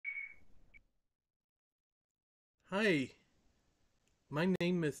Hi, my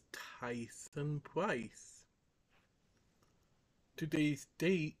name is Tyson Price. Today's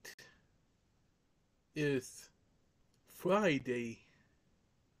date is Friday,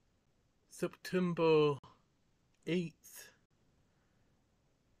 September 8th,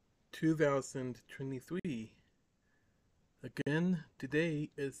 2023. Again, today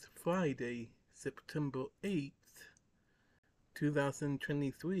is Friday, September 8th,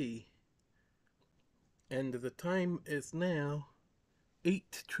 2023. And the time is now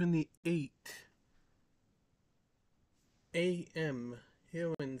 8:28 a.m.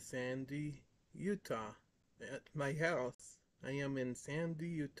 here in Sandy, Utah, at my house. I am in Sandy,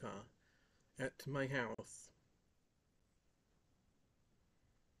 Utah, at my house.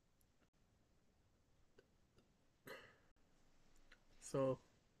 So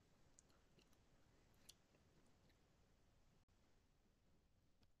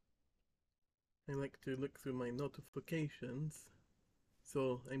I like to look through my notifications.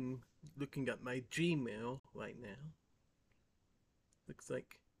 So I'm looking at my Gmail right now. Looks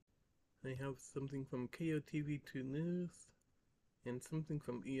like I have something from KOTV2 News and something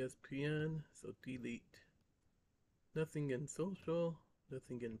from ESPN, so delete. Nothing in social,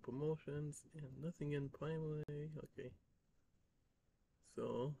 nothing in promotions, and nothing in primary. Okay.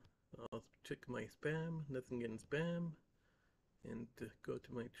 So I'll check my spam, nothing in spam, and go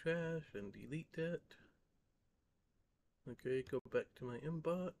to my trash and delete it. Okay, go back to my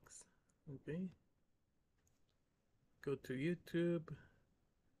inbox. Okay. Go to YouTube,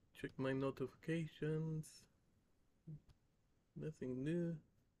 check my notifications, nothing new.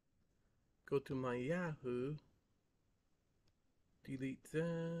 Go to my Yahoo, delete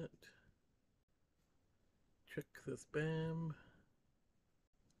that, check the spam,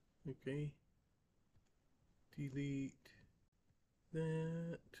 okay, delete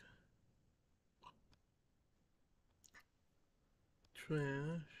that,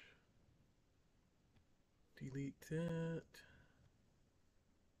 trash, delete that.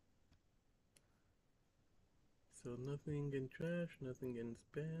 So nothing in trash, nothing in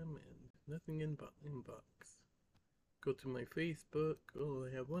spam, and nothing in inbox. Go to my Facebook. Oh,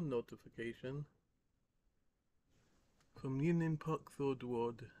 I have one notification from Union Park Third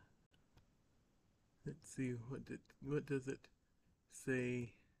Ward. Let's see what does it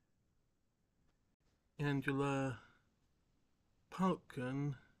say? Angela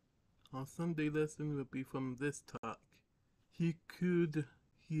Parkin. Our Sunday lesson will be from this talk. He could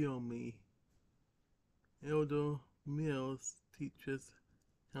heal me. Elder Mills teaches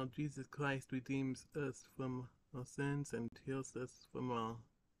how Jesus Christ redeems us from our sins and heals us from our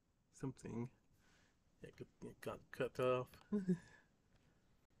something. It got cut off.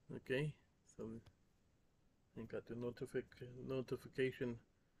 Okay, so I got the notification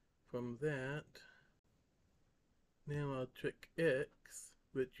from that. Now I'll check X,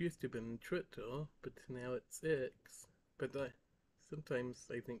 which used to be Twitter, but now it's X. But sometimes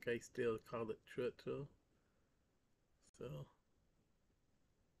I think I still call it Twitter. So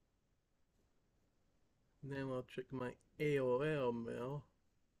now I'll check my AOL mail.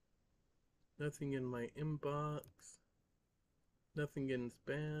 Nothing in my inbox, nothing in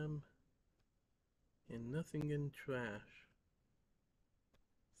spam, and nothing in trash.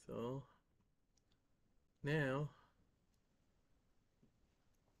 So now,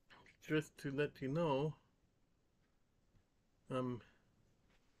 just to let you know,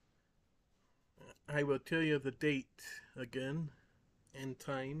 I will tell you the date again and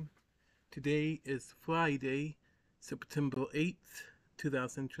time. Today is Friday, September 8th,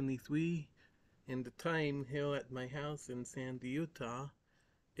 2023, and the time here at my house in Sandy, Utah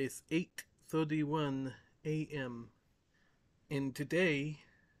is 8:31 a.m. And today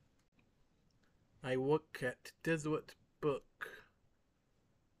I work at Deseret Book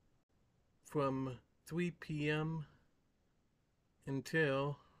from 3 p.m.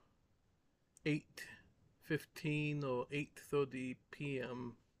 until 8:15 or 8:30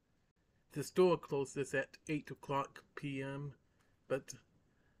 p.m. The store closes at 8 o'clock p.m., but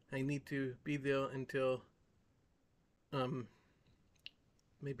I need to be there until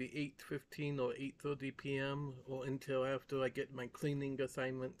maybe 8:15 or 8:30 p.m. or until after I get my cleaning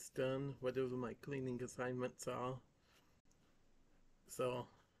assignments done, whatever my cleaning assignments are. So,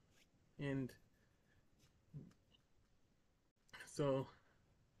 and so,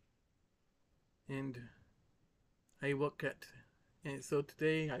 and I work at, and so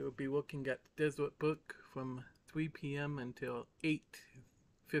today I will be working at Desert Book from 3 p.m. until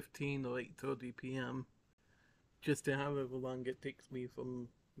 8:15 or 8:30 p.m. just to however long it takes me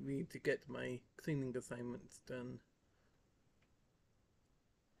to get my cleaning assignments done.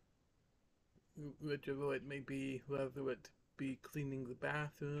 whichever it may be, whether it be cleaning the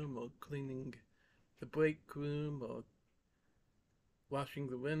bathroom or cleaning the break room or washing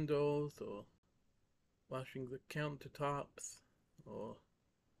the windows or washing the countertops or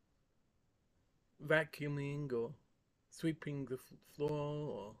vacuuming or sweeping the floor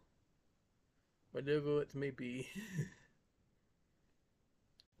or whatever it may be.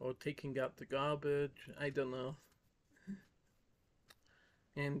 Or taking out the garbage, I don't know.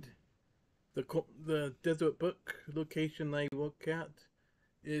 And the Deseret Book location I work at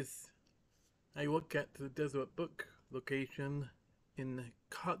is, I work at the Deseret Book location in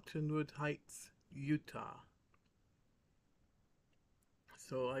Cottonwood Heights, Utah.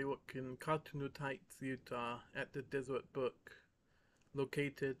 So I work in Cottonwood Heights, Utah at the Deseret Book,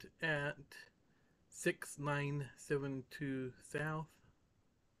 located at 6972 South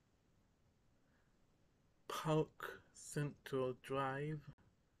Park Central Drive,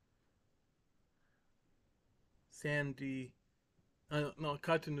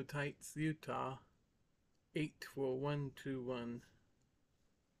 Cottonwood Heights, Utah, 84121.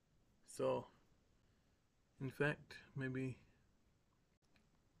 So, in fact, maybe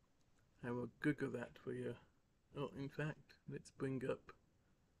I will Google that for you. Oh, in fact, let's bring up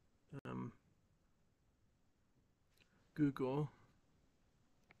Google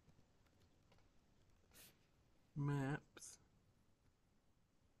Maps.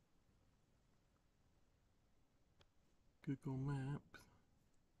 Google Maps.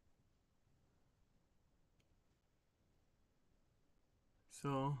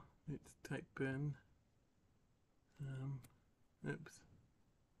 So let's type in. Oops.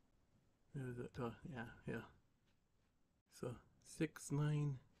 There's it. Oh, yeah, here. So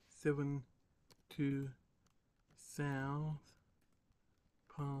 6972 South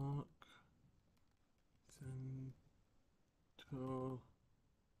Park Central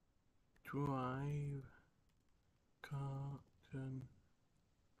Drive, Cottonwood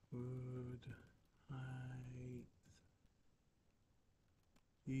Heights,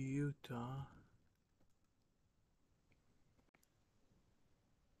 Utah,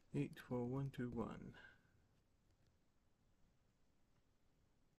 84121.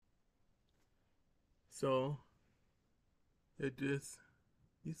 So it just,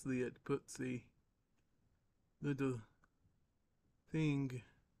 usually it puts the little thing.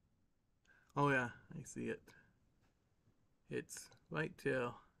 Oh yeah, I see it. It's right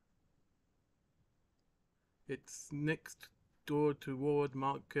there. It's next door to Ward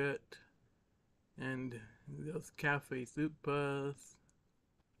Market, and there's Cafe Supers,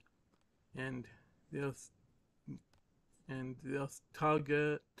 and there's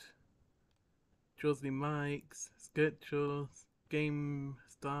Target, Jersey Mike's, Skechers,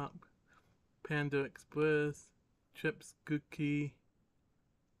 GameStop, Panda Express, Chips Cookie,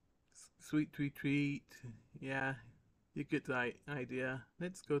 Sweet Retreat. Yeah, you get the idea.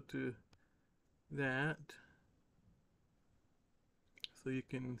 Let's go to that so you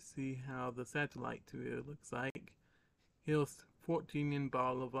can see how the satellite view looks like. Here's 14 in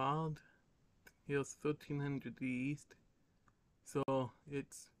Boulevard. Here's 1300 East. So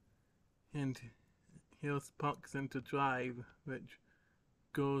it's, and here's Park Center Drive, which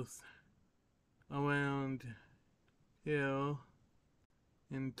goes around here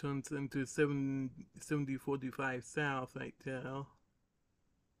and turns into 7045 South right there.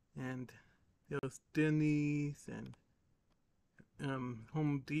 And there's Denny's and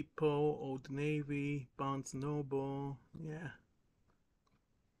Home Depot, Old Navy, Barnes Noble, yeah.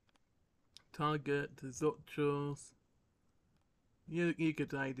 Target, Zotros. You get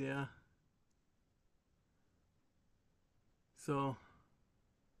the idea. So,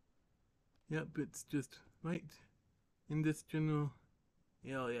 yep, it's just right in this general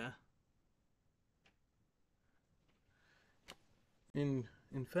area. In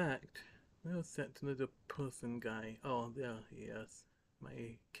fact, where's that little person guy? Oh, there he is.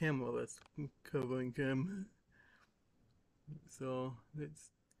 My camera is covering him. So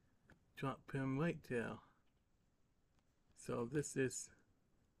let's drop him right there. So this is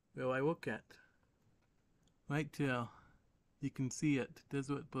where I work at. Right there. You can see it.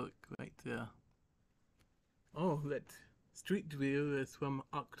 Deseret Book right there. Oh, that street view is from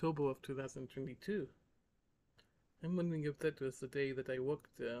October of 2022. I'm wondering if that was the day that I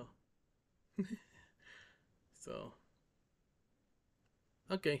worked there. So,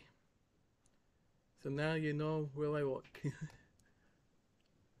 okay. So now you know where I work.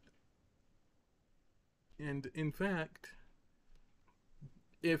 And in fact,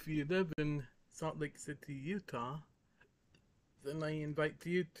 if you live in Salt Lake City, Utah, then I invite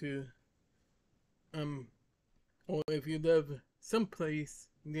you to, or if you live someplace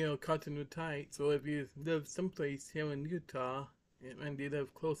near Cottonwood Heights, or if you live someplace here in Utah and you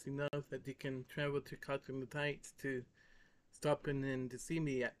live close enough that you can travel to Cottonwood Heights to stop in and to see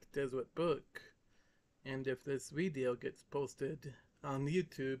me at Deseret Book. And if this video gets posted on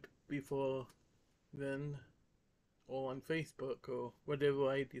YouTube before then, or on Facebook, or whatever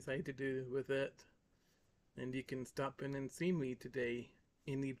I decide to do with it, and you can stop in and see me today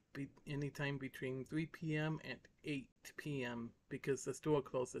anytime between 3 p.m. and 8 p.m. because the store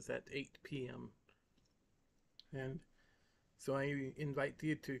closes at 8 p.m. And so I invite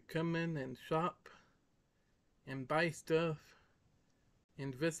you to come in and shop and buy stuff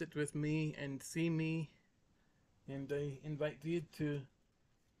and visit with me and see me. And I invite you to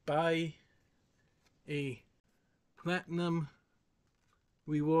buy a Platinum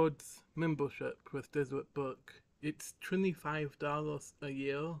Rewards membership with Deseret Book. It's $25 a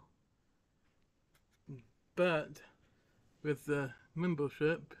year, but with the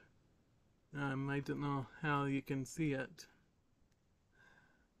membership, I don't know how you can see it.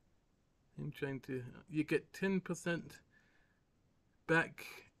 I'm trying to, you get 10% back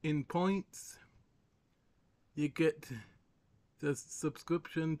in points. You get the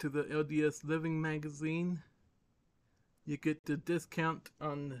subscription to the LDS Living magazine. You get the discount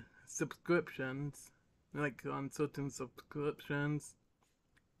on subscriptions, like on certain subscriptions,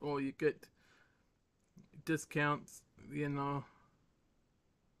 or you get discounts, you know,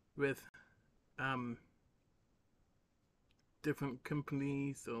 with different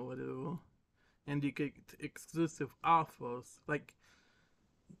companies or whatever, and you get exclusive offers. Like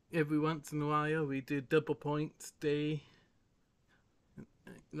every once in a while we do double points day.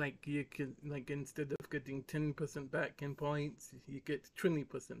 Like you can, like instead of getting 10% back in points, you get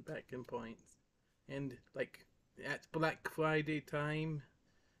 20% back in points. And like at Black Friday time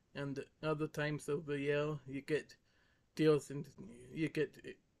and other times of the year, you get deals and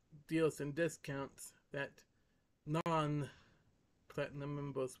discounts that non-platinum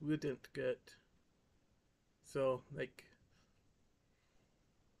members wouldn't get. So like,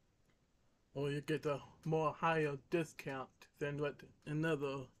 or you get a more higher discount than what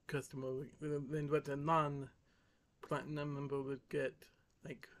another customer, than what a non-platinum member would get.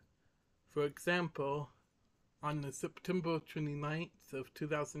 Like, for example, on the September 29th of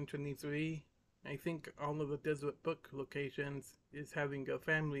 2023, I think all of the Deseret Book locations is having a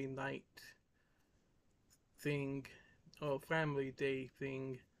family night thing, or family day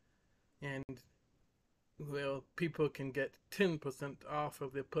thing, and well, people can get 10% off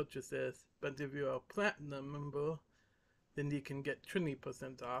of their purchases, but if you're a platinum member, then you can get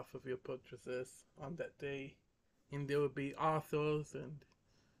 20% off of your purchases on that day. And there will be authors and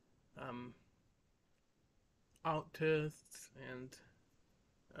artists, and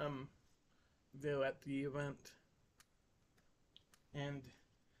they're at the event. And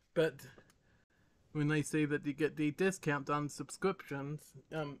but when I say that you get the discount on subscriptions,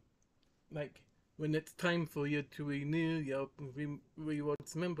 like when it's time for you to renew your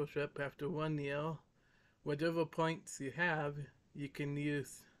rewards membership after 1 year, whatever points you have, you can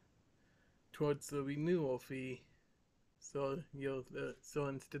use towards the renewal fee. So so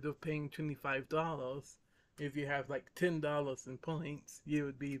instead of paying $25, if you have like $10 in points, you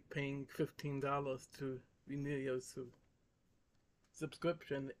would be paying $15 to renew your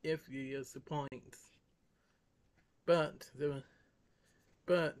subscription if you use the points. But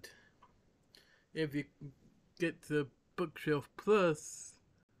if you get the Bookshelf Plus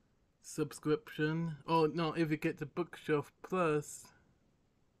subscription, oh no, if you get the Bookshelf Plus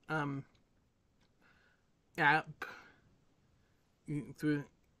app through,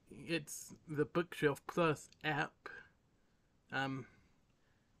 it's the Bookshelf Plus app,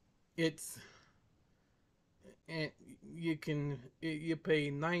 it's, you pay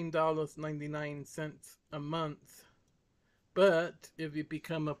 $9.99 a month. But if you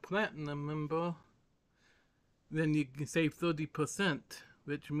become a platinum member, then you can save 30%,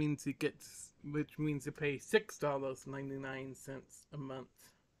 which means you pay $6.99 a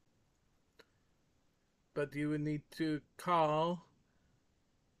month. But you would need to call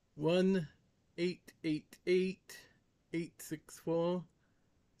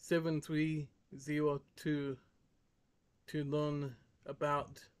 1-888-864-7302 to learn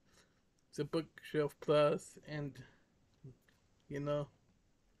about the Bookshelf Plus, and you know,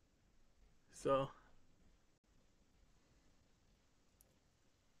 so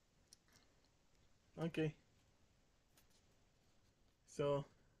okay, so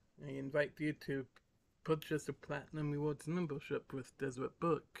I invite you to purchase a Platinum Rewards membership with Deseret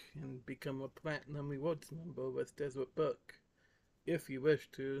Book and become a Platinum Rewards member with Deseret Book if you wish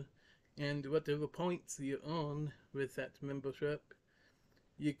to, And whatever points you earn with that membership,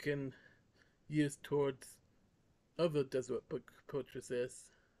 you can use towards other Deseret book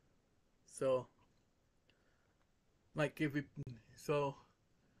purchases. So, like if you, so,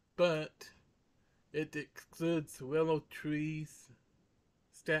 but it excludes willow trees.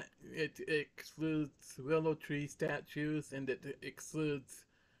 It excludes willow tree statues, and it excludes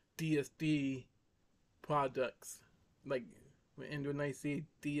DSD products. Like, and when I say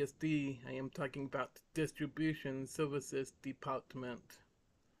DSD, I am talking about Distribution Services Department.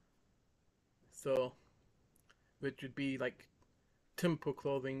 So, which would be like temple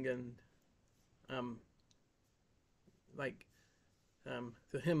clothing and um, like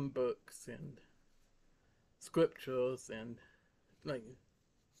the hymn books and scriptures and like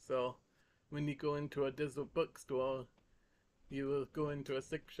so. When you go into a Deseret bookstore, you will go into a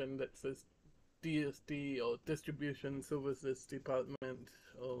section that says DSD or Distribution Services Department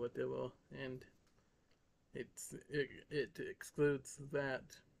or whatever, and it excludes that,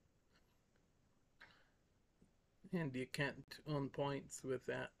 and you can't earn points with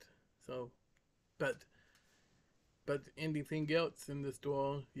that. So, but anything else in the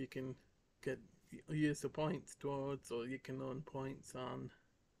store you can get use the points towards, or you can earn points on.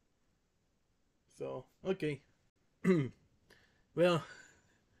 So okay, well,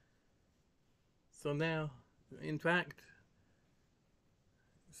 so now, in fact,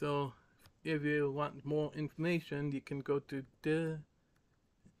 so if you want more information, you can go to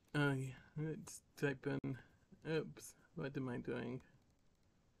let's type in, oops, what am I doing?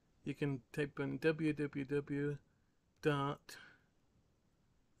 You can type in www dot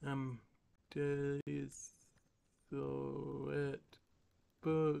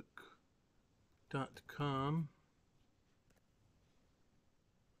deseretbook.com.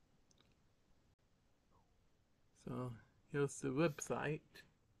 So here's the website.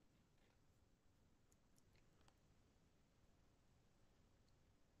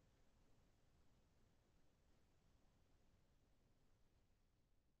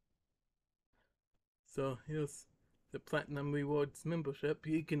 So here's the Platinum Rewards membership.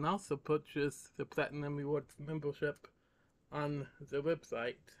 You can also purchase the Platinum Rewards membership on the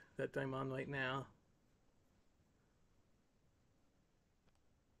website that I'm on right now.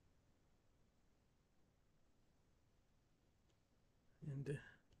 And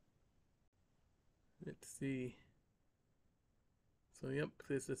let's see. So yep,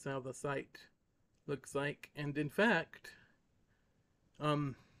 this is how the site looks like. And in fact,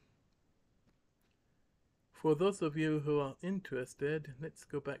 for those of you who are interested, let's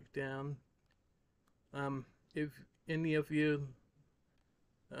go back down. If any of you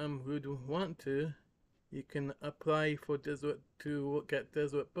would want to, you can apply for Deseret to get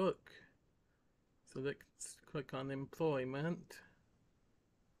Deseret book. So let's click on employment.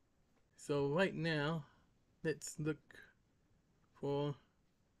 So right now, let's look for,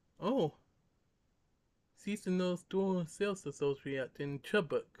 oh, seasonal store sales associate in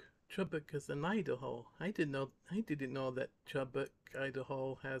Chubbuck. Chubbuck is in Idaho. I didn't know that Chubbuck,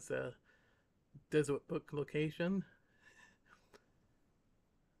 Idaho has a Deseret book location.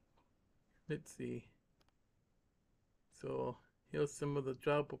 Let's see. So here's some of the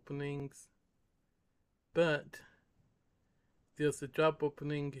job openings. But there's a job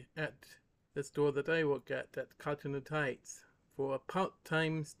opening at the store that I work at Cottonwood Heights, for a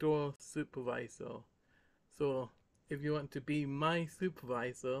part-time store supervisor. So if you want to be my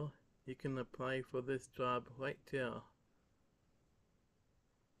supervisor, you can apply for this job right here.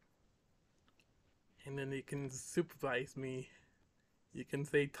 And then you can supervise me. You can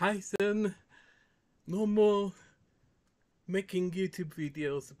say, Tyson, no more making YouTube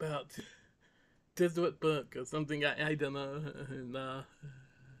videos about Deseret book or something. I don't know. Nah.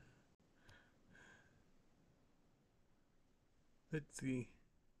 Let's see.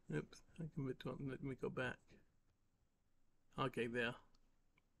 Oops, I can return. Let me go back. Okay, there.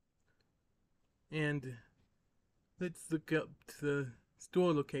 And let's look up the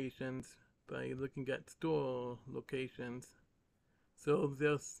store locations by looking at store locations. So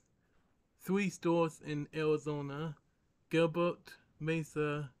there's 3 stores in Arizona: Gilbert,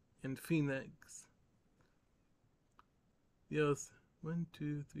 Mesa, and Phoenix. There's 1,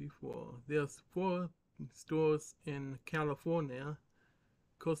 2, 3, 4. There's 4 stores in California: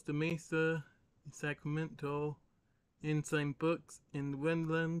 Costa Mesa, Sacramento, Ensign Books in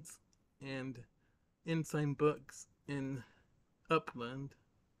Redlands, and Ensign Books in Upland.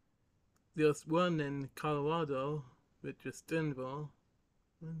 There's 1 in Colorado, which is Denver.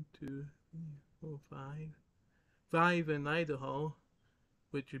 1, 2, 3, 4, 5. 5 in Idaho,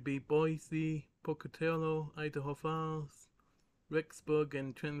 which would be Boise, Pocatello, Idaho Falls, Rexburg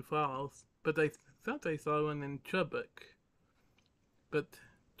and Twin Falls, but I thought I saw one in Chubbuck. But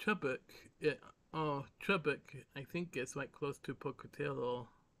Chubbuck, Chubbuck, I think it's like close to Pocatello.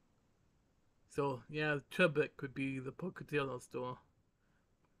 So yeah, Chubbuck would be the Pocatello store.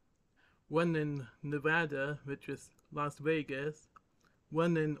 One in Nevada, which is Las Vegas.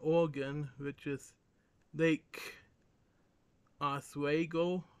 One in Oregon, which is Lake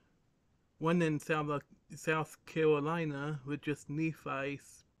Oswego. One in South Carolina, which is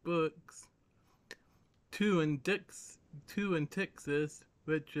Nephi's Books. Two in Texas,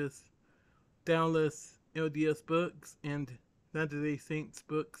 which is Dallas LDS Books and Latter-day Saints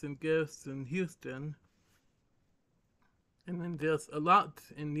Books and Gifts in Houston. And then there's a lot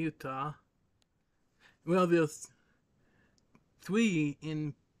in Utah. Well, there's 3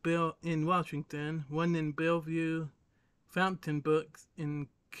 in Washington, 1 in Bellevue, Fountain Books in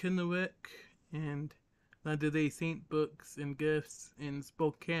Kennewick, and Latter-day Saint Books and Gifts in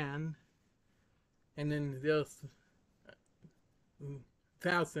Spokane. And then there's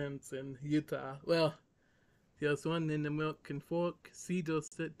thousands in Utah. Well, there's one in the American Fork, Cedar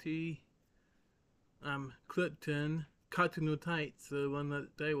City, Clifton, Cottonwood Heights, the one that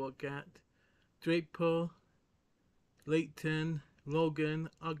I work at, Draper, Layton, Logan,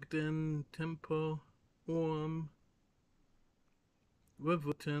 Ogden, Temple, Orem,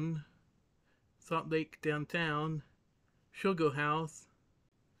 Riverton, Salt Lake Downtown, Sugar House,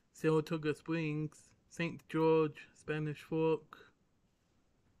 Saratoga Springs, St. George, Spanish Fork,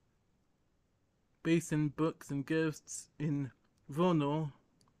 Basin Books and Gifts in Vernal,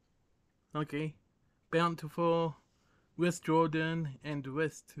 Bountiful, West Jordan, and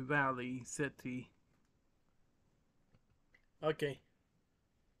West Valley City. Okay.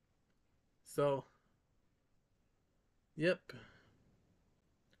 So, yep.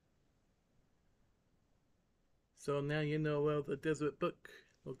 So now you know where the Deseret Book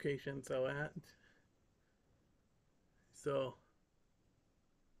locations are at. So,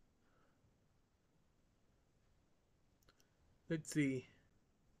 let's see.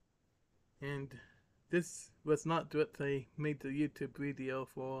 And this was not what I made the YouTube video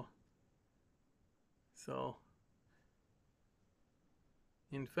for. So,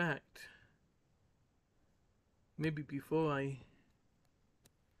 in fact, maybe before I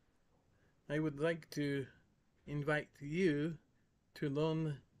would like to invite you to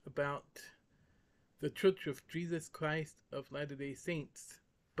learn about the Church of Jesus Christ of Latter-day Saints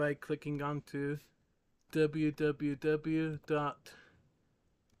by clicking onto www.church,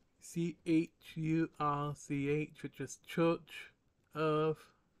 which is Church of,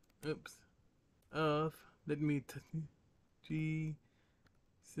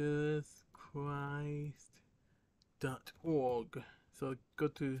 Jesus Christ.org. So go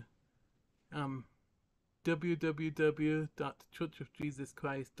to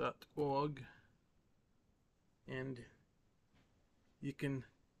www.churchofjesuschrist.org, and you can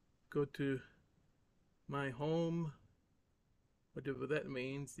go to my home, whatever that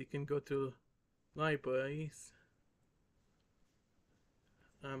means. You can go to libraries,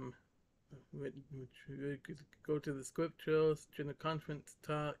 go to the scriptures, General Conference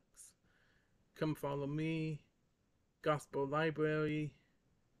Talks, Come Follow Me, Gospel Library,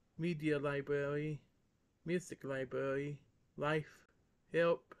 Media Library, Music Library, Life,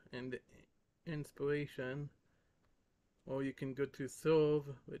 Help, and Inspiration. Or you can go to Serve,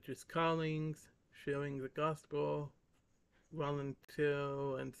 which is Callings, Sharing the Gospel,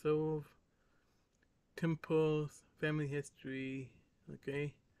 Volunteer and Serve, Temples, Family History,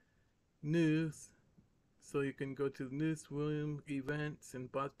 News. So you can go to the newsroom, events,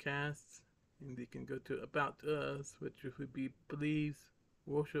 and podcasts. And you can go to About Us, which would be Beliefs,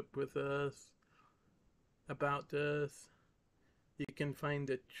 Worship with Us, About Us. You can find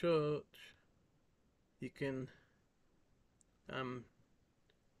a church. You can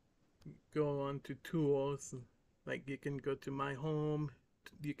go on to tours. Like you can go to my home.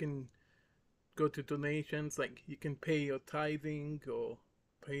 You can go to donations. Like you can pay your tithing or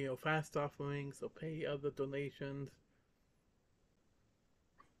pay your fast offerings or pay other donations.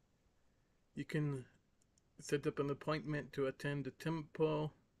 You can set up an appointment to attend the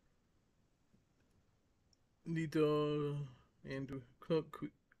temple, leader and clerk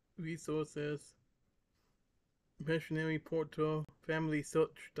resources, missionary portal,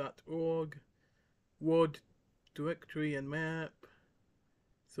 familysearch.org, ward directory and map,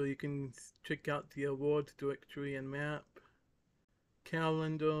 so you can check out the award directory and map,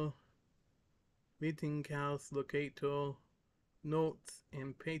 calendar, meeting house locator, notes,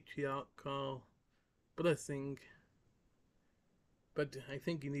 and patriarchal blessing. But I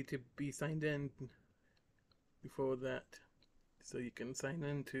think you need to be signed in before that. so you can sign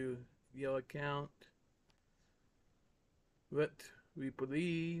into your account. What we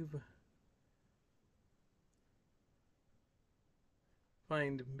believe.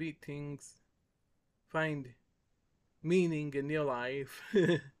 Find meetings. Find meaning in your life.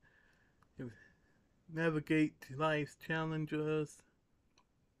 Navigate life's challenges.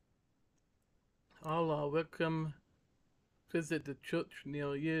 All are welcome. Visit the church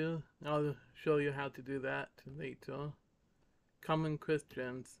near you. I'll show you how to do that later. Common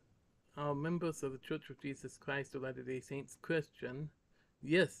Christians. Are members of the Church of Jesus Christ of Latter-day Saints Christian?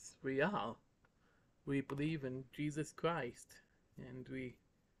 Yes, we are. We believe in Jesus Christ, and we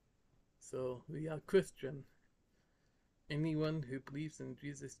are Christian. Anyone who believes in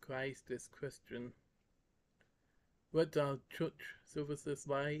Jesus Christ is Christian. What are church services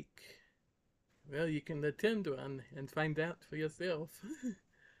like? Well, you can attend one and find out for yourself.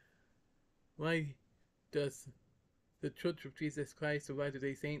 Why does the Church of Jesus Christ of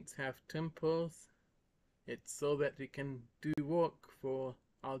Latter-day Saints have temples? It's so that we can do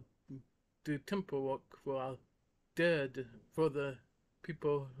temple work for our dead, for the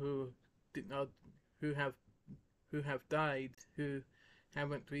people who did not, who have died, who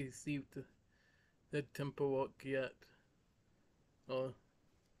haven't received the temple work yet. Or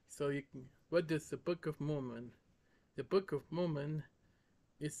so you can. What is the Book of Mormon? The Book of Mormon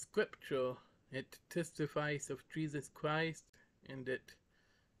is scripture. It testifies of Jesus Christ, and it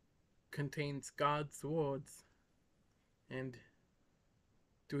contains God's words. And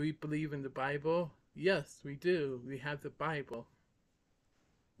do we believe in the Bible? Yes, we do. We have the Bible.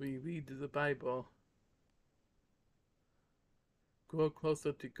 We read the Bible. Grow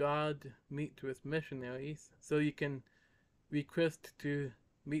closer to God, meet with missionaries. So you can request to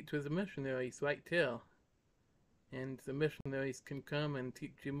meet with the missionaries right here. And the missionaries can come and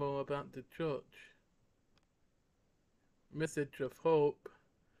teach you more about the church. Message of hope.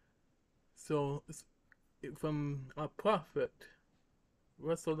 So, from our prophet,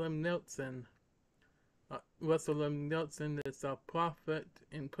 Russell M. Nelson. Russell M. Nelson is our prophet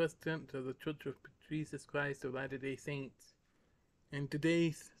and president of the Church of Jesus Christ of Latter-day Saints. And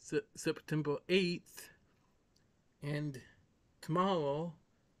today's September 8th, and tomorrow,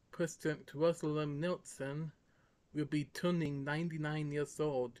 President Russell M. Nelson will be turning 99 years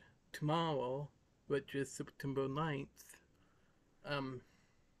old. Tomorrow, which is September 9th,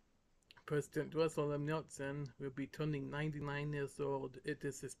 President Russell M. Nelson will be turning 99 years old. It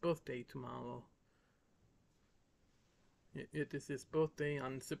is his birthday tomorrow. It is his birthday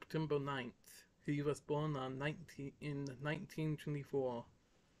on September 9th. He was born in 1924.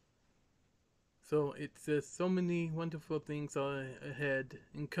 So it says so many wonderful things are ahead.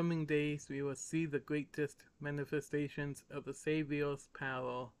 In coming days, we will see the greatest manifestations of the Savior's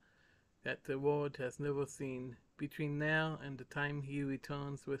power that the world has never seen. Between now and the time he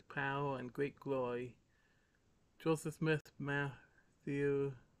returns with power and great glory. Joseph Smith,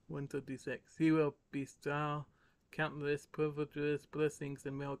 Matthew 1:36. He will bestow countless privileges, blessings,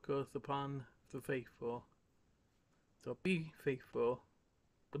 and miracles upon the faithful. So be faithful.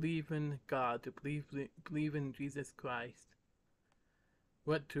 Believe in God, believe in Jesus Christ.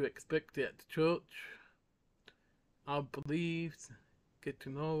 What to expect at church, our beliefs, get to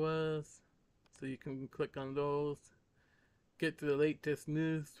know us, so you can click on those. Get the latest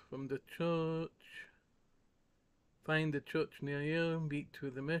news from the church. Find the church near you, meet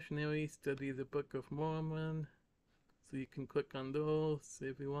with the missionaries, study the Book of Mormon, so you can click on those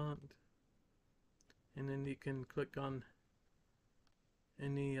if you want. And then you can click on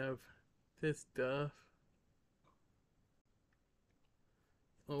any of this stuff,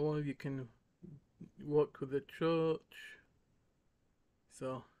 or you can work with the church.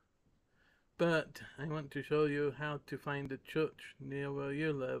 So, but I want to show you how to find a church near where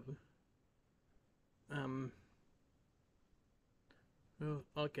you live.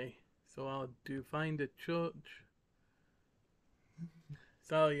 Okay, so I'll do find a church.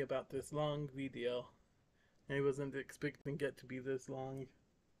 Sorry about this long video. I wasn't expecting it to be this long.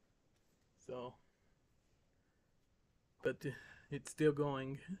 So, but it's still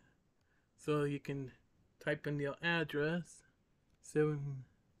going. So you can type in your address.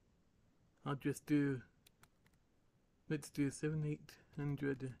 I'll just do, let's do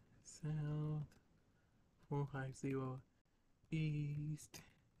 7800 South 450 East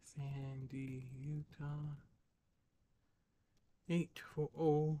Sandy, Utah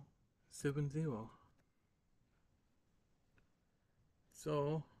 84070.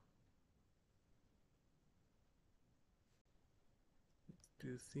 So let's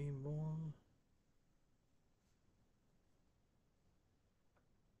do see more.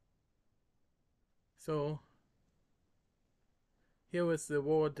 So here is the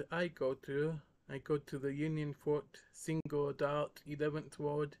ward I go to. I go to the Union Fort Single Adult 11th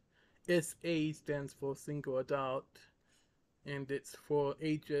Ward. SA stands for Single Adult, and it's for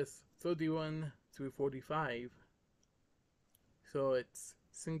ages 31 through 45. So it's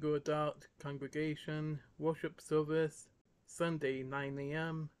Single Adult Congregation Worship Service, Sunday 9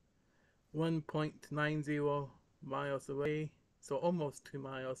 a.m., 1.90 miles away, so almost 2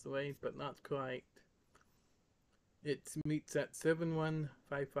 miles away, but not quite. It meets at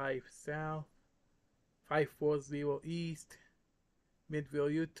 7155 South, 540 East,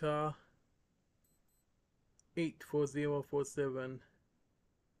 Midville, Utah, 84047.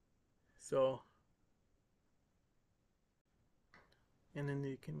 So, and then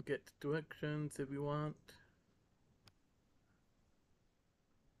you can get directions if you want.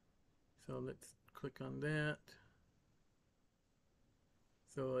 So let's click on that.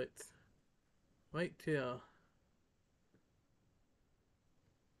 So it's right here.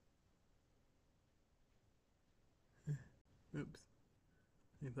 Oops.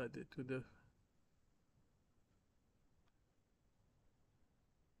 If I did to the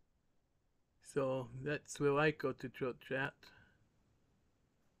So that's where I go to church at.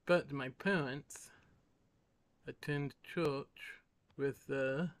 But my parents attend church with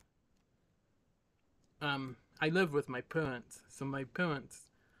I live with my parents, so my parents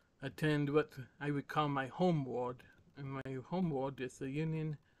attend what I would call my home ward. And my home ward is the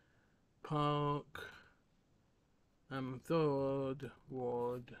Union Park third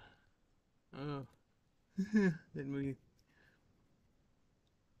ward. Then we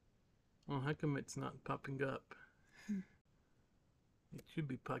how come it's not popping up? It should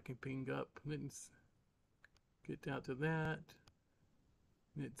be popping up. Let's get out of that.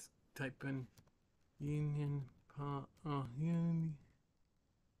 Let's type in Union Park. Oh, Union.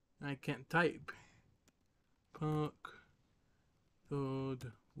 I can't type. Park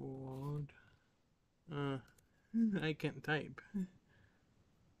third ward. I can't type.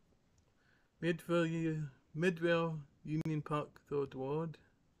 Midville Union Park third ward.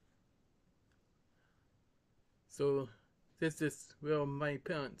 So this is where my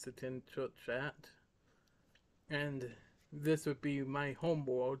parents attend church at, and this would be my home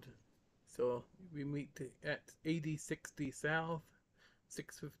ward. So we meet at 8060 South,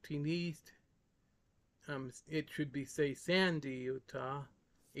 615 East. It should be say Sandy, Utah,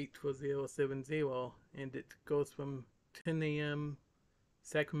 84070, and it goes from 10 a.m.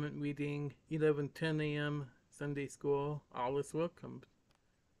 sacrament reading, 11:10 a.m. Sunday school. All is welcome.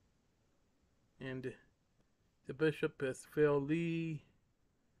 And the bishop is Phil Lee.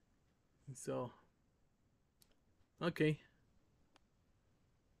 So, okay.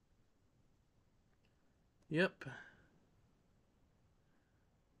 Yep.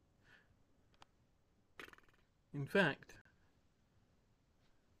 In fact,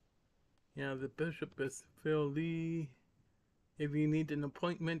 yeah, the bishop is Phil Lee. If you need an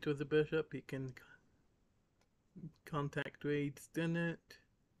appointment with the bishop, you can contact Wade Stinnett.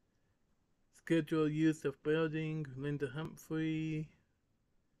 Schedule use of building, Linda Humphrey.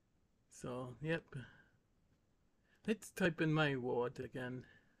 So, yep. Let's type in my ward again.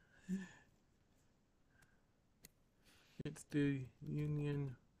 Let's do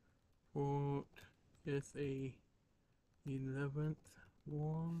Union Fort SA 11th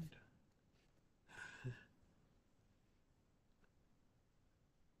Ward.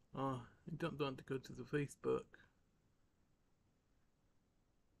 Oh, I don't want to go to the Facebook.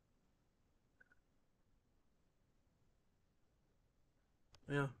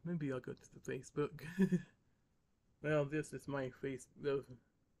 Yeah, maybe I'll go to the Facebook. Well, this is my the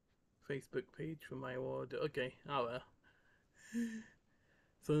Facebook page for my ward. Okay, oh well.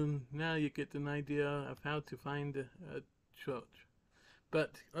 So now you get an idea of how to find a church.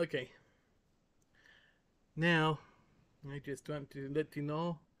 But, okay. Now, I just want to let you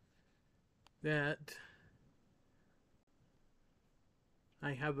know that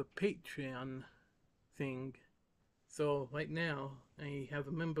I have a Patreon thing. So right now, I have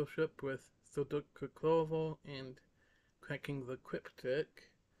a membership with Sudoku Clover and Cracking the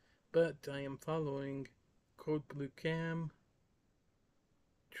Cryptic, but I am following Code Blue Cam,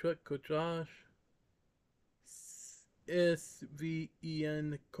 Truck or Josh,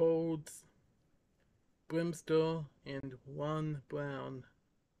 SVEN Codes, Brimstone, and Juan Brown,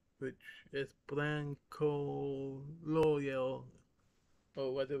 which is Blanco Loyal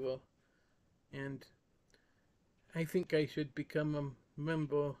or whatever. And I think I should become a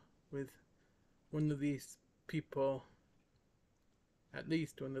member with one of these people, at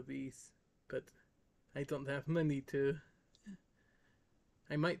least one of these, but I don't have money to.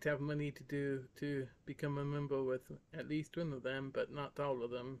 I might have money to become a member with at least one of them, but not all of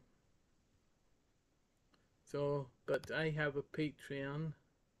them. So, but I have a Patreon,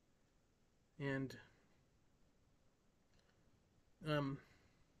 and um,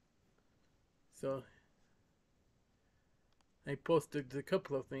 so I posted a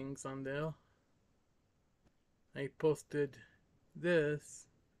couple of things on there. I posted this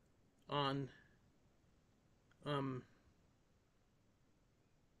on um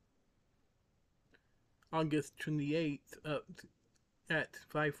August 28th at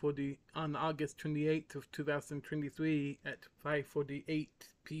 5:40 on August 28th of 2023 at 5:48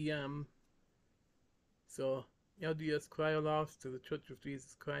 p.m. So LDS choir lost to the Church of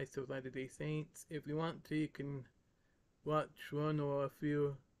Jesus Christ of Latter-day Saints. If you want to, you can watch one or a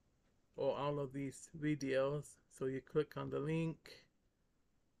few or all of these videos. So you click on the link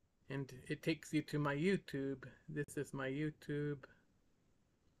and it takes you to my YouTube. This is my YouTube.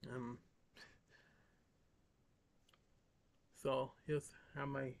 So here's how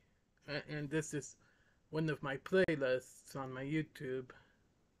my and this is one of my playlists on my YouTube.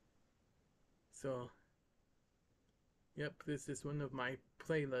 So yep, this is one of my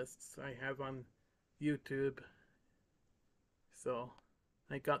playlists I have on YouTube. So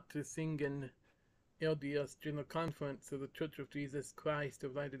I got to sing in LDS General Conference of the Church of Jesus Christ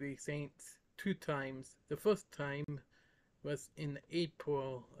of Latter-day Saints 2 times. The first time was in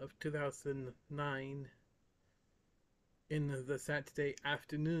April of 2009 in the Saturday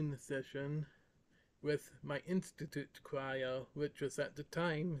afternoon session with my Institute choir, which was at the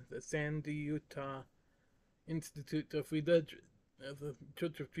time the Sandy, Utah Institute of Religion of the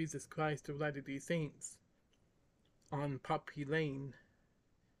Church of Jesus Christ of Latter-day Saints on Poppy Lane.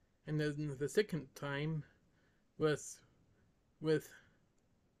 And then the second time was with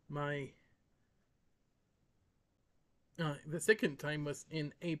my the second time was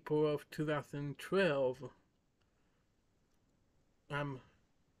in April of 2012. I'm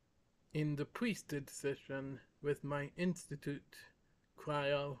in the priesthood session with my Institute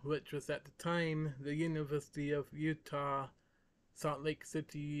choir, which was at the time the University of Utah, Salt Lake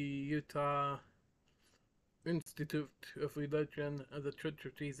City, Utah Institute of Religion of the Church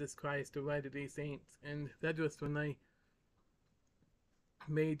of Jesus Christ of Latter-day Saints. And that was when I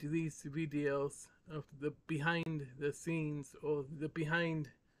made these videos of the behind the scenes, or the behind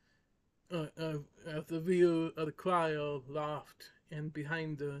of the view of the choir loft and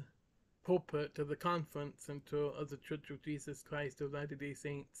behind the pulpit of the conference center of the Church of Jesus Christ of Latter-day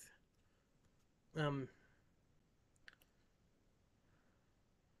Saints.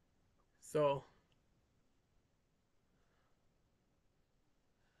 So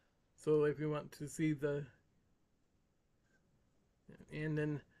if you want to see the, and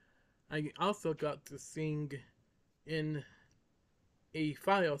then I also got to sing in a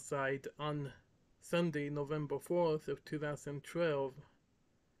fireside on Sunday, November 4th of 2012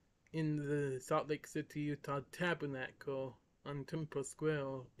 in the Salt Lake City, Utah Tabernacle on Temple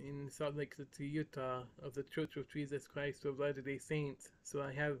Square in Salt Lake City, Utah of the Church of Jesus Christ of Latter-day Saints. So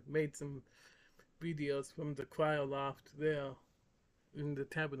I have made some videos from the choir loft there in the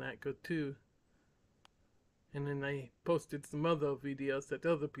tabernacle too. And then I posted some other videos that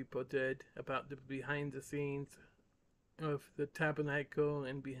other people did about the behind the scenes of the tabernacle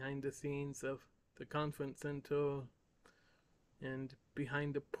and behind the scenes of the conference center and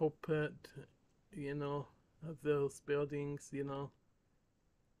behind the pulpit, you know, of those buildings, you know.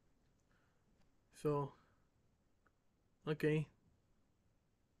 So, okay.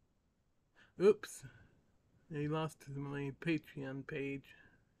 Oops, I lost my Patreon page.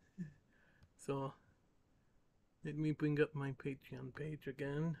 So, let me bring up my Patreon page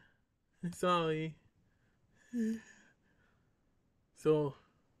again. Sorry. So,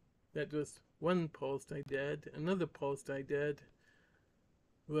 that was one post I did. Another post I did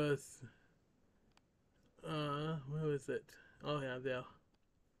was, where was it? Oh yeah, there.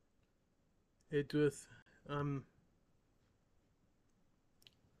 It was,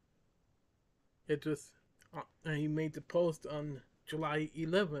 I made the post on July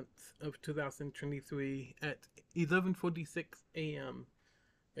 11th of 2023 at 11:46 a.m.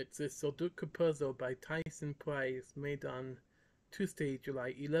 It's a Sudoku puzzle by Tyson Price made on Tuesday,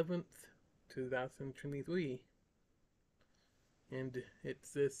 July 11th, 2023. And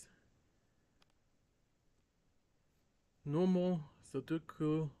it's this normal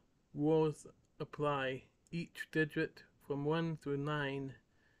Sudoku rules apply. Each digit from 1 through 9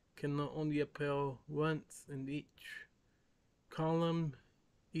 can only appear once in each column,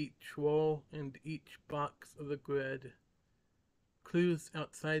 each row, and each box of the grid. Clues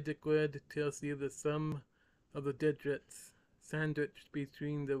outside the grid tells you the sum of the digits sandwiched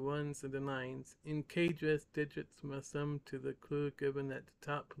between the ones and the nines. In cage rest, digits must sum to the clue given at the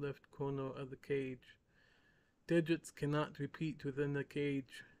top left corner of the cage. Digits cannot repeat within the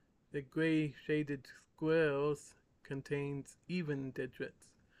cage. The gray shaded squares contains even digits.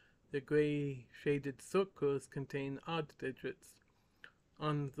 The gray shaded circles contain odd digits.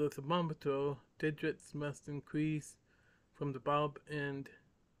 On the thermometer, digits must increase from the bulb, and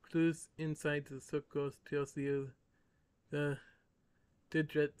clues inside the circles tells you the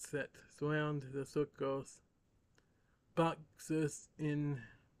digits that surround the circles. Boxes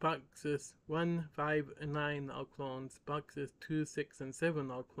 1, 5, and 9 are clones. Boxes 2, 6, and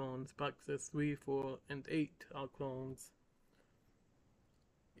 7 are clones. Boxes 3, 4, and 8 are clones.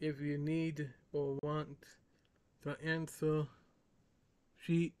 If you need or want the answer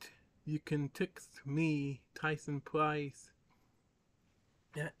sheet, you can text me, Tyson Price,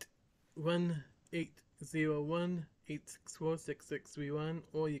 at 1-801-864-6631,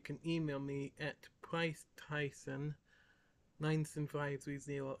 or you can email me at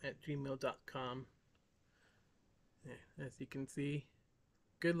pricetyson97530@gmail.com. As you can see,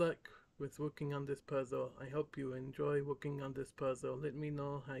 good luck with working on this puzzle. I hope you enjoy working on this puzzle. Let me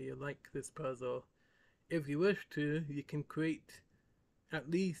know how you like this puzzle. If you wish to, you can create at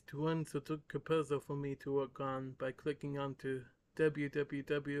least one Sudoku puzzle for me to work on by clicking onto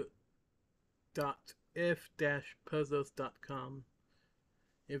www.f-puzzles.com.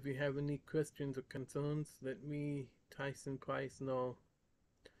 If you have any questions or concerns, let me, Tyson Price, know.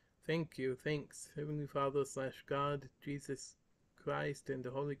 Thank you. Thanks. Heavenly Father / God, Jesus Christ, and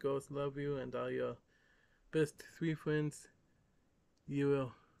the Holy Ghost love you and are your best 3 friends you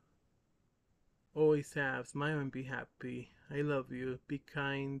will always have. Smile and be happy. I love you. Be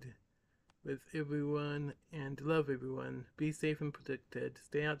kind with everyone and love everyone. Be safe and protected.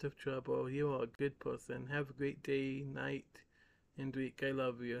 Stay out of trouble. You are a good person. Have a great day, night, and week. I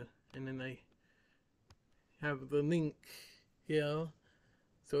love you. And then I have the link here.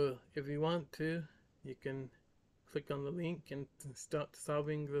 So if you want to, you can click on the link and start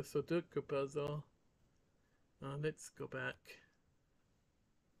solving the Sudoku puzzle. Let's go back.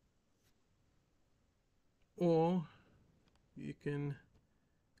 Or you can,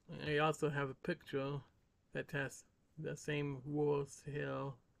 I also have a picture that has the same rules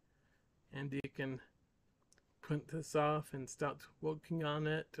here, and you can print this off and start working on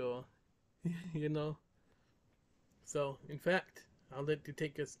it, or you know. So in fact, I'll let you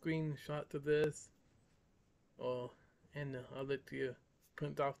take a screenshot of this, and I'll let you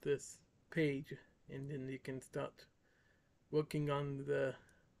print off this page, and then you can start working on the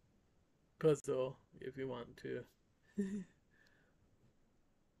puzzle if you want to.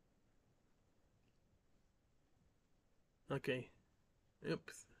 Okay.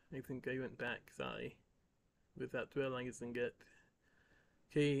 Oops. I think I went back. Sorry. Without realizing it.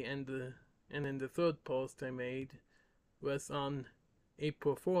 Okay, and then the third post I made was on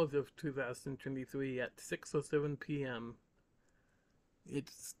April 4th of 2023 at 6:07 p.m.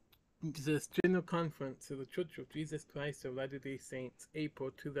 It's this General Conference of the Church of Jesus Christ of Latter-day Saints,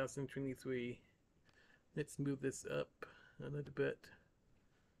 April 2023. Let's move this up a little bit.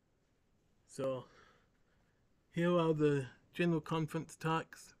 So, here are the General Conference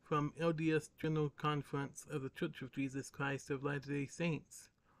talks from LDS General Conference of the Church of Jesus Christ of Latter-day Saints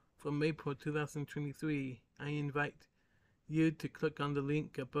from April 2023. I invite you to click on the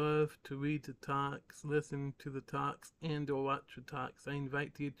link above to read the talks, listen to the talks, and or watch the talks. I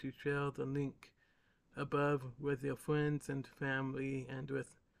invite you to share the link above with your friends and family and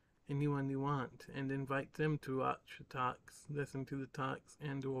with anyone you want, and invite them to watch the talks, listen to the talks,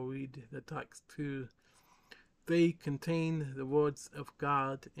 and or read the talks too. They contain the words of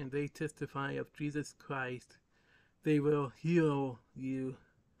God, and they testify of Jesus Christ. They will heal you.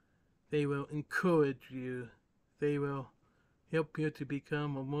 They will encourage you. They will help you to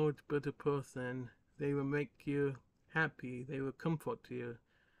become a more better person. They will make you happy. They will comfort you.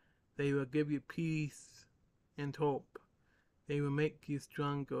 They will give you peace and hope. They will make you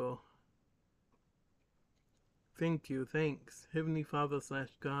stronger. Thank you. Thanks. Heavenly Father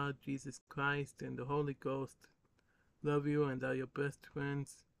 / God, Jesus Christ, and the Holy Ghost love you and are your best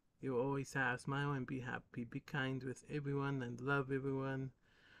friends you always have. Smile and be happy. Be kind with everyone and love everyone.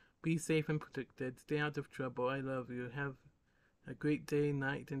 Be safe and protected. Stay out of trouble. I love you. Have a great day,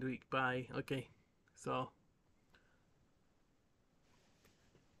 night, and week. Bye. Okay, so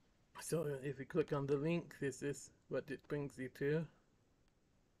if you click on the link, this is what it brings you to.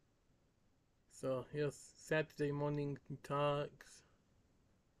 So here's Saturday morning talks,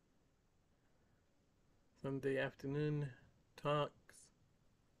 Sunday afternoon talks,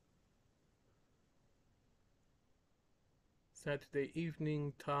 Saturday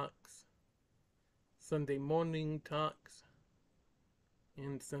evening talks, Sunday morning talks,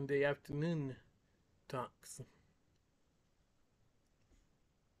 and Sunday afternoon talks.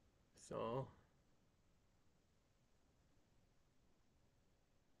 So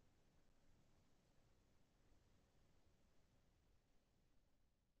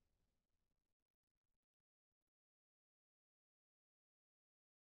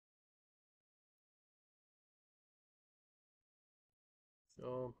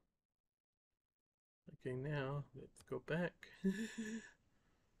so okay, now let's go back.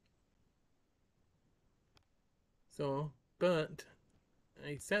 So, but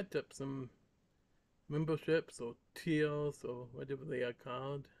I set up some memberships or tiers or whatever they are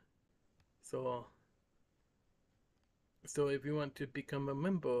called. So if you want to become a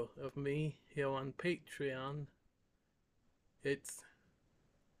member of me here on Patreon, it's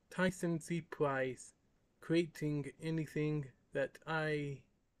Tyson Price, creating anything that I,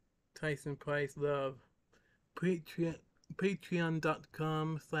 Tyson Price, love.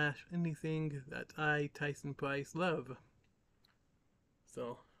 Patreon.com/anything that I, Tyson Price, love.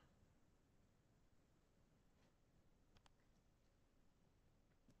 So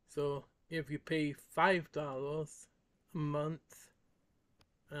if you pay $5 a month,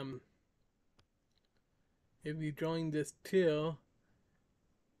 if you join this tier,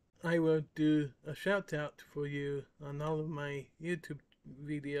 I will do a shout out for you on all of my YouTube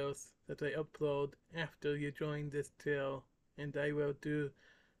videos that I upload after you join this tier, and I will do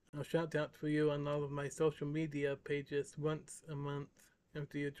a shout out for you on all of my social media pages once a month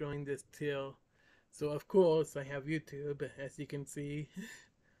after you join this tier. So of course I have YouTube, as you can see,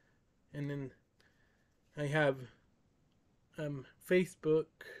 and then I have Facebook,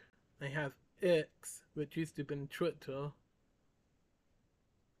 I have X, which used to be Twitter.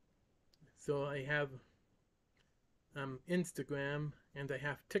 So I have Instagram, and I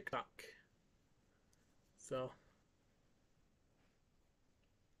have TikTok. So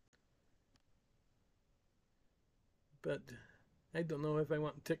but I don't know if I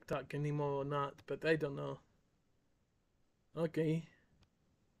want TikTok anymore or not, but I don't know. Okay.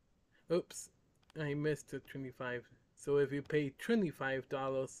 Oops. I missed the 25. So if you pay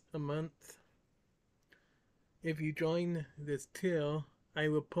 $25 a month, if you join this tier, I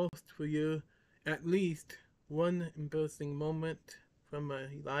will post for you at least one embarrassing moment from my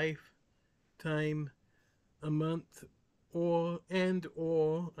lifetime a month, or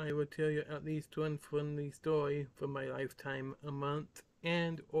I will tell you at least one funny story from my lifetime a month,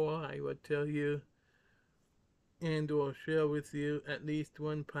 or I will tell you or share with you at least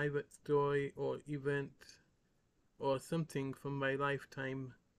one private story or event or something from my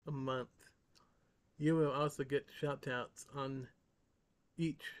lifetime a month. You will also get shoutouts on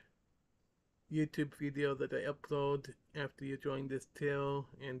each YouTube video that I upload after you join this tier,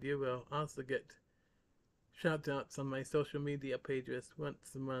 and you will also get shoutouts on my social media pages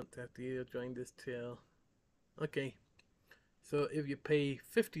once a month after you join this tier. Okay, so if you pay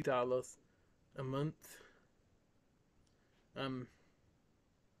 $50 a month,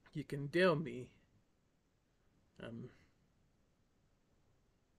 you can dare me.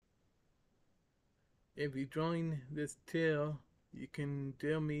 If you join this tier, you can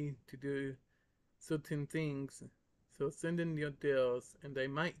dare me to do certain things. So send in your dares, and I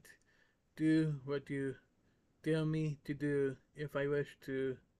might do what you dare me to do if I wish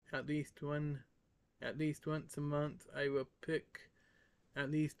to. At least once a month, I will pick at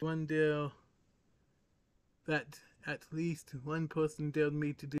least one dare that at least one person dared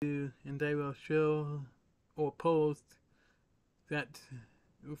me to do, and I will show or post that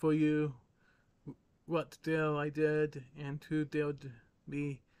for you what dare I did and who dared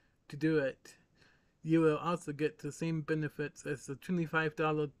me to do it. You will also get the same benefits as the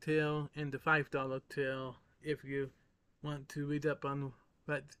 $25 tier and the $5 tier if you want to read up on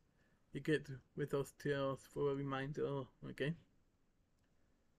what you get with those tiers for a reminder, okay?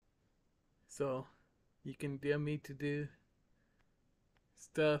 So you can dare me to do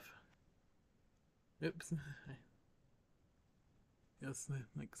stuff. Oops. There's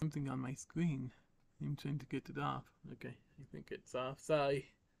like something on my screen. I'm trying to get it off. Okay, I think it's off.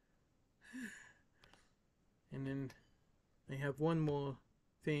 Sorry. And then I have one more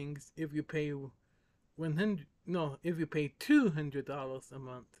things. If you pay if you pay $200 a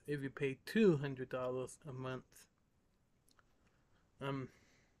month, if you pay $200 a month,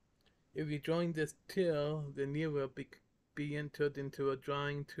 if you join this tier, then you will be entered into a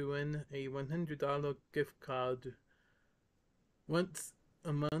drawing to win a $100 gift card. Once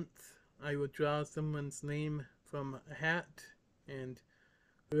a month, I will draw someone's name from a hat, and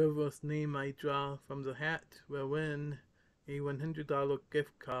whoever's name I draw from the hat will win a $100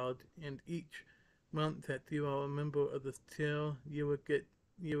 gift card, and each month that you are a member of this tier, you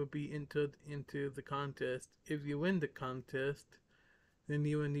will be entered into the contest. If you win the contest, then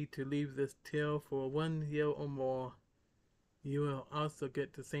you will need to leave this tier for 1 year or more. You will also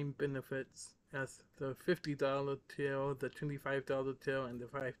get the same benefits as the $50 tier, the $25 tier, and the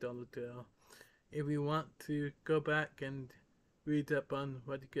 $5 tier. If you want to go back and read up on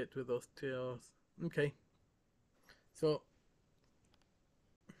what you get with those tiers. Okay. So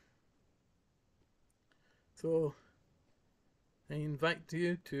I invite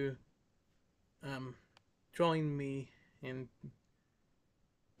you to join me and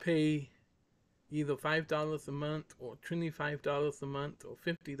pay either $5 a month or $25 a month or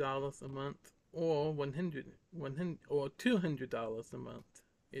 $50 a month or 100 or $200 a month.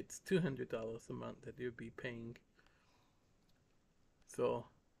 It's $200 a month that you'll be paying. So,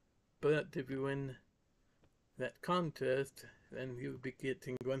 but if you win that contest, then you'll be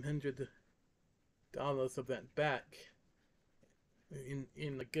getting $100 of that back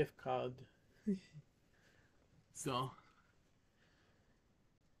in the gift card. So,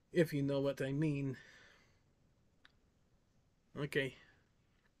 if you know what I mean. Okay.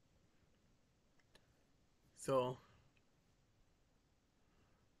 So,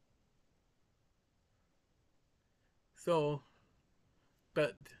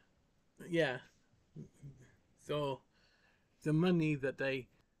 but yeah. So the money that I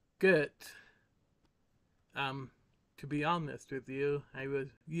get, to be honest with you, I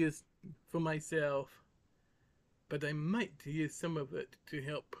would use for myself, but I might use some of it to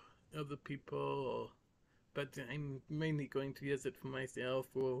help other people, but I'm mainly going to use it for myself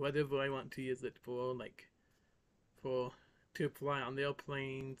or whatever I want to use it for, like to fly on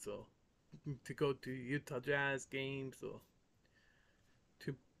airplanes or to go to Utah Jazz games or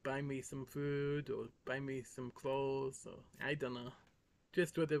to buy me some food or buy me some clothes or I don't know.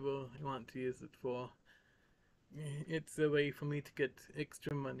 Just whatever I want to use it for. It's a way for me to get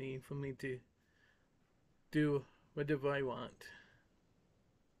extra money, for me to do whatever I want.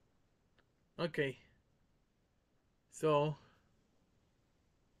 Okay. So,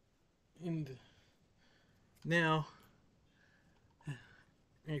 and now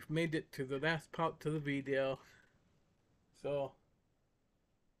I've made it to the last part of the video. So,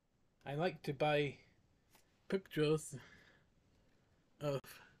 I like to buy pictures of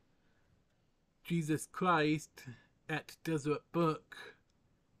Jesus Christ at Deseret Book,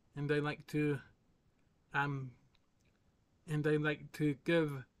 and I like to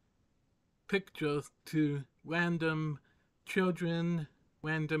give pictures to random children,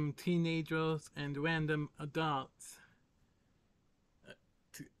 random teenagers, and random adults.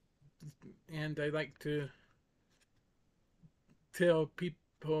 And I like to tell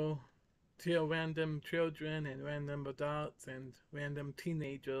random children and random adults and random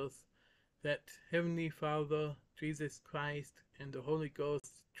teenagers that Heavenly Father, Jesus Christ, and the Holy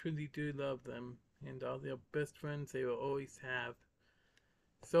Ghost truly do love them and are their best friends they will always have.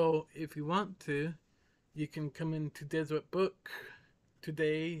 So if you want to, you can come into Deseret Book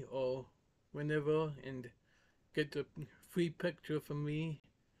today or whenever and get a free picture from me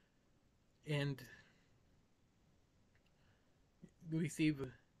and receive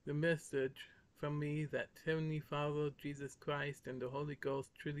the message from me that Heavenly Father, Jesus Christ, and the Holy Ghost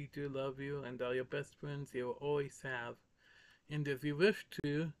truly do love you and are your best friends you will always have. And if you wish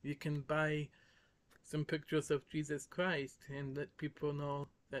to, you can buy some pictures of Jesus Christ and let people know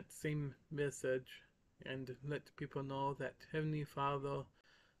that same message and let people know that Heavenly Father,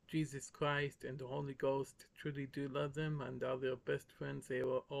 Jesus Christ, and the Holy Ghost truly do love them and are their best friends they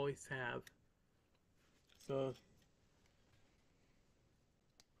will always have. So,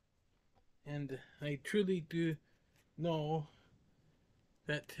 and I truly do know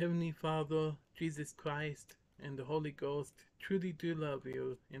that Heavenly Father, Jesus Christ, and the Holy Ghost truly do love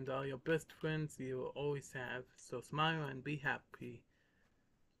you and are your best friends you will always have. So smile and be happy.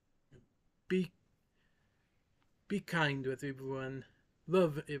 Be kind with everyone.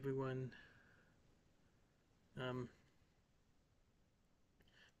 Love everyone.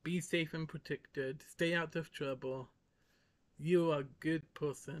 Be safe and protected. Stay out of trouble. You are a good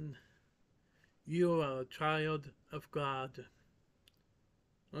person. You are a child of God.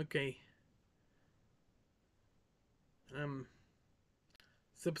 Okay.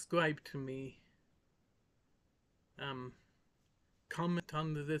 Subscribe to me. Comment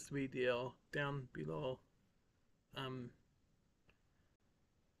on this video down below.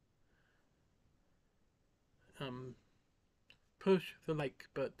 Push the like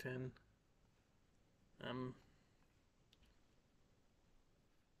button.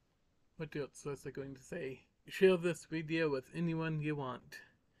 What else was I going to say? Share this video with anyone you want.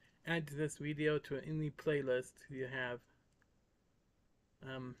 Add this video to any playlist you have.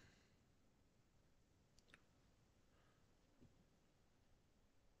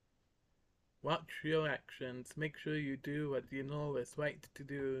 Watch your actions. Make sure you do what you know is right to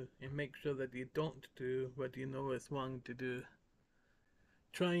do, and make sure that you don't do what you know is wrong to do.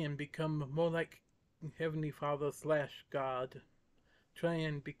 Try and become more like Heavenly Father / God. Try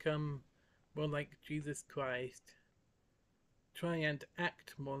and become more like Jesus Christ. Try and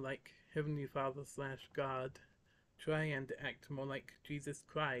act more like Heavenly Father / God. Try and act more like Jesus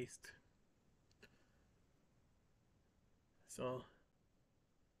Christ. So,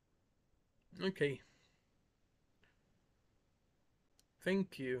 okay.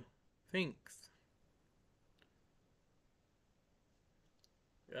 Thank you. Thanks.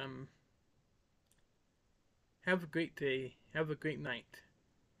 Have a great day. Have a great night.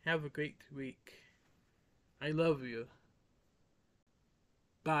 Have a great week. I love you.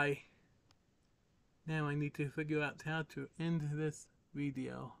 Bye. Now I need to figure out how to end this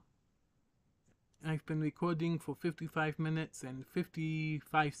video. I've been recording for 55 minutes and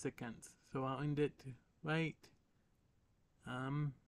 55 seconds, so I'll end it right